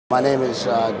My name is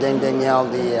Deng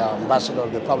Nhial, the ambassador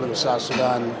of the Republic of South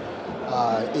Sudan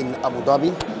in Abu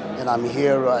Dhabi, and I'm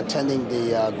here attending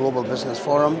the Global Business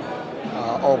Forum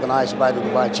organized by the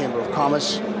Dubai Chamber of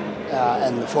Commerce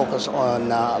and focus on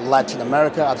Latin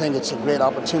America. I think it's a great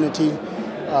opportunity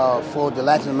for the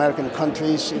Latin American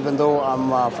countries. Even though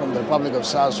I'm from the Republic of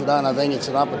South Sudan, I think it's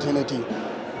an opportunity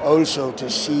also to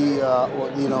see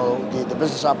the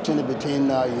business opportunity between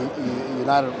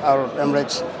United Arab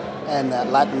Emirates and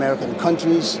Latin American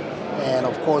countries. And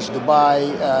of course,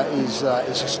 Dubai is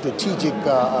a strategic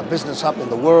business hub in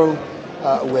the world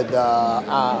with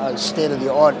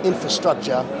state-of-the-art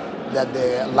infrastructure that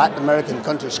the Latin American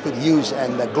countries could use.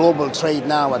 And the global trade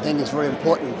now, I think, is very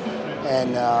important,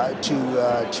 and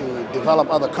to develop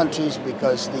other countries,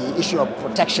 because the issue of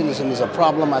protectionism is a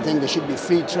problem. I think there should be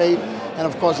free trade, and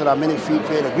of course there are many free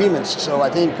trade agreements. So I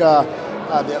think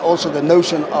also the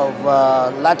notion of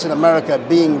Latin America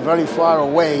being very far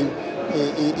away,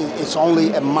 it's only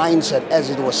a mindset, as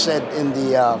it was said in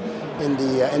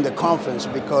the conference,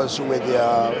 because with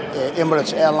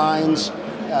Emirates Airlines,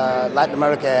 Latin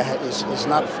America is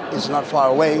not far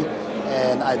away.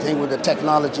 And I think with the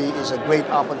technology is a great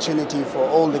opportunity for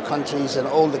all the countries and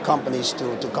all the companies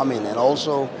to come in. And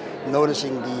also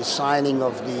noticing the signing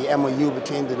of the MOU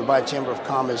between the Dubai Chamber of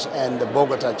Commerce and the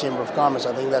Bogota Chamber of Commerce,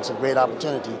 I think that's a great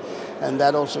opportunity. And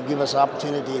that also gives us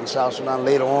opportunity in South Sudan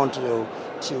later on to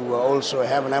also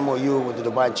have an MOU with the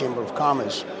Dubai Chamber of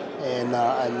Commerce. And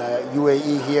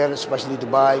UAE here, especially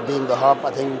Dubai being the hub,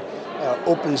 I think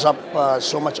opens up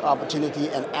so much opportunity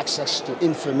and access to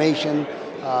information,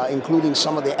 including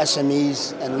some of the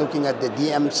SMEs, and looking at the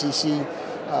DMCC.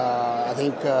 I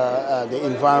think the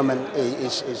environment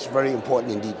is very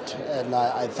important indeed. And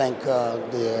I thank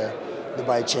the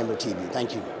Dubai Chamber TV.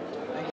 Thank you.